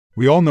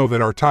We all know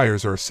that our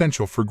tires are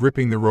essential for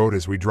gripping the road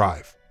as we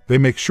drive. They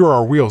make sure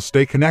our wheels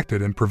stay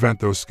connected and prevent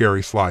those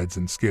scary slides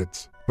and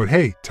skids. But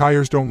hey,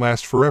 tires don't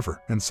last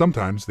forever, and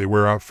sometimes they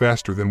wear out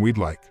faster than we'd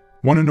like.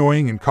 One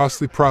annoying and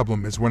costly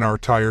problem is when our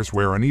tires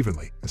wear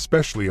unevenly,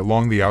 especially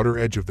along the outer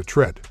edge of the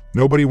tread.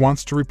 Nobody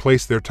wants to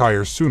replace their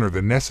tires sooner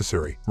than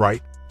necessary,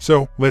 right?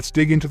 So, let's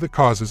dig into the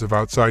causes of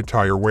outside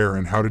tire wear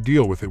and how to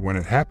deal with it when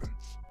it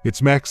happens.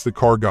 It's Max the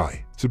Car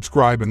Guy.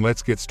 Subscribe and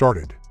let's get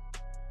started.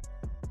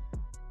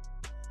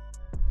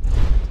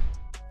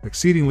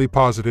 Exceedingly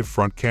positive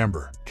front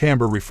camber.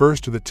 Camber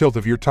refers to the tilt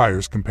of your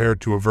tires compared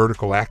to a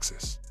vertical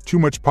axis. Too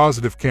much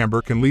positive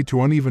camber can lead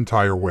to uneven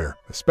tire wear,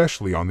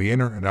 especially on the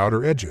inner and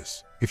outer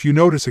edges. If you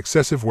notice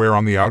excessive wear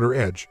on the outer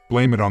edge,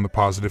 blame it on the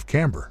positive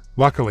camber.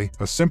 Luckily,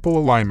 a simple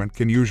alignment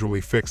can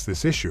usually fix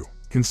this issue.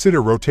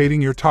 Consider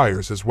rotating your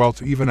tires as well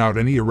to even out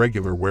any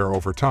irregular wear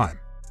over time.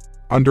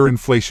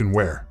 Underinflation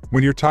wear.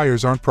 When your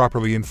tires aren't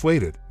properly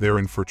inflated, they're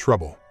in for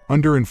trouble.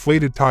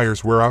 Underinflated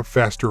tires wear out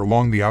faster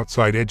along the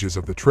outside edges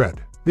of the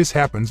tread. This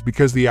happens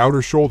because the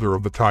outer shoulder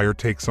of the tire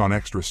takes on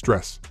extra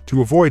stress.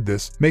 To avoid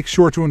this, make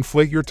sure to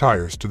inflate your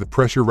tires to the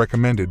pressure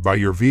recommended by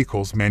your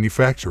vehicle's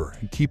manufacturer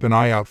and keep an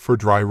eye out for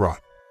dry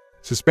rot.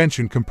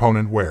 Suspension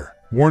component wear.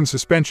 Worn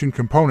suspension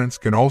components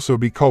can also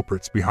be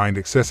culprits behind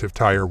excessive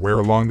tire wear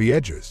along the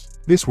edges.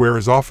 This wear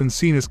is often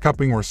seen as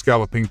cupping or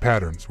scalloping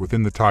patterns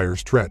within the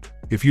tire's tread.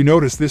 If you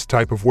notice this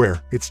type of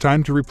wear, it's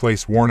time to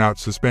replace worn-out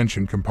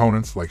suspension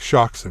components like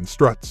shocks and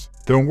struts.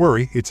 Don't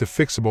worry, it's a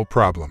fixable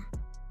problem.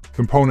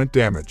 Component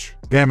damage.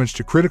 Damage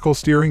to critical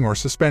steering or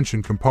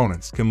suspension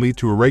components can lead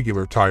to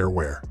irregular tire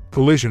wear.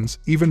 Collisions,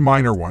 even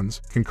minor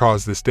ones, can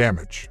cause this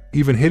damage.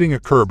 Even hitting a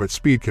curb at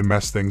speed can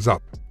mess things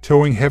up.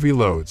 Towing heavy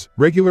loads,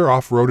 regular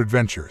off-road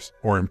adventures,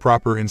 or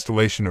improper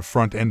installation of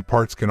front-end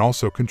parts can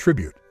also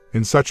contribute.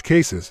 In such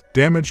cases,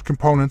 damaged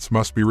components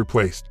must be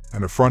replaced,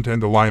 and a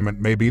front-end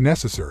alignment may be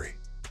necessary.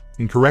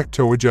 Incorrect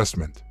toe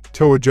adjustment.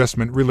 Toe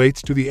adjustment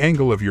relates to the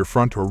angle of your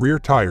front or rear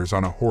tires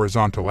on a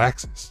horizontal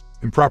axis.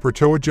 Improper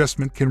toe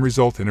adjustment can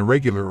result in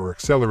irregular or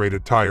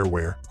accelerated tire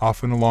wear,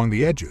 often along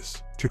the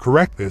edges. To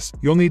correct this,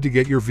 you'll need to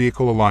get your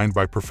vehicle aligned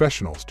by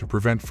professionals to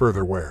prevent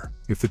further wear.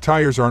 If the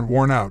tires aren't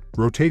worn out,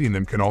 rotating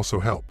them can also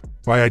help.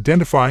 By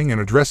identifying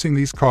and addressing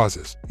these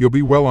causes, you'll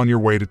be well on your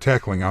way to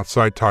tackling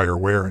outside tire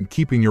wear and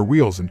keeping your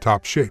wheels in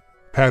top shape.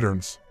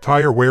 Patterns.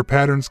 Tire wear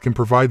patterns can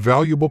provide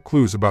valuable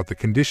clues about the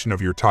condition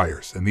of your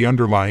tires and the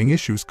underlying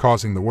issues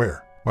causing the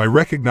wear. By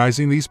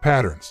recognizing these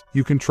patterns,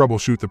 you can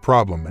troubleshoot the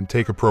problem and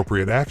take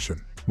appropriate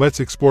action. Let's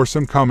explore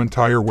some common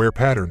tire wear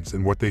patterns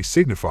and what they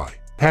signify.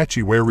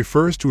 Patchy wear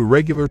refers to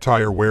irregular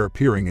tire wear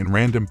appearing in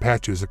random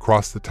patches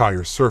across the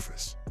tire's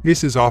surface.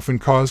 This is often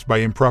caused by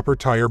improper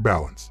tire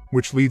balance,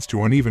 which leads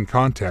to uneven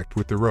contact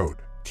with the road.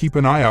 Keep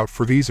an eye out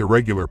for these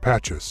irregular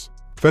patches.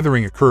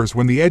 Feathering occurs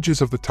when the edges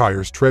of the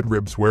tire's tread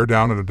ribs wear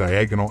down at a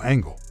diagonal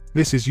angle.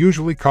 This is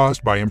usually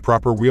caused by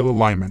improper wheel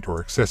alignment or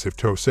excessive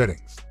toe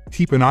settings.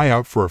 Keep an eye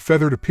out for a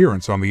feathered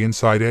appearance on the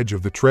inside edge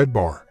of the tread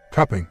bar.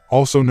 Cupping,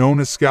 also known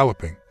as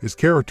scalloping, is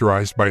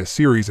characterized by a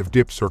series of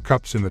dips or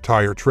cups in the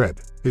tire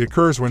tread. It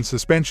occurs when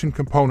suspension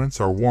components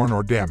are worn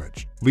or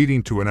damaged,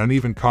 leading to an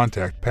uneven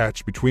contact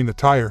patch between the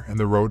tire and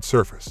the road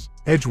surface.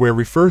 Edge wear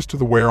refers to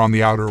the wear on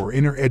the outer or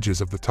inner edges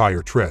of the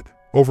tire tread.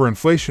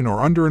 Overinflation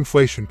or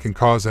underinflation can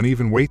cause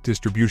uneven weight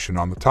distribution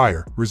on the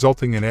tire,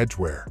 resulting in edge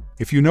wear.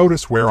 If you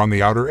notice wear on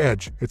the outer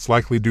edge, it's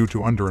likely due to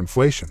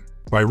underinflation.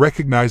 By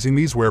recognizing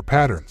these wear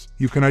patterns,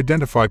 you can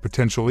identify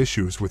potential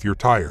issues with your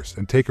tires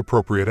and take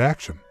appropriate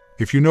action.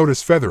 If you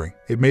notice feathering,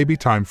 it may be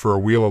time for a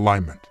wheel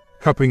alignment.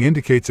 Cupping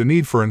indicates a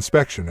need for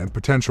inspection and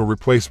potential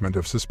replacement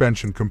of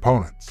suspension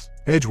components.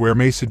 Edge wear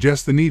may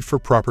suggest the need for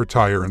proper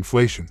tire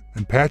inflation,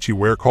 and patchy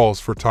wear calls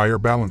for tire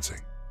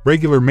balancing.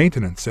 Regular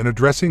maintenance and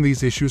addressing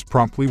these issues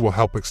promptly will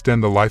help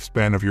extend the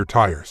lifespan of your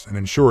tires and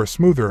ensure a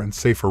smoother and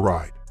safer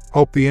ride.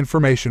 Hope the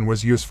information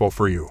was useful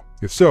for you.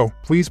 If so,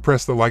 please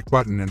press the like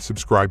button and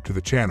subscribe to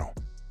the channel.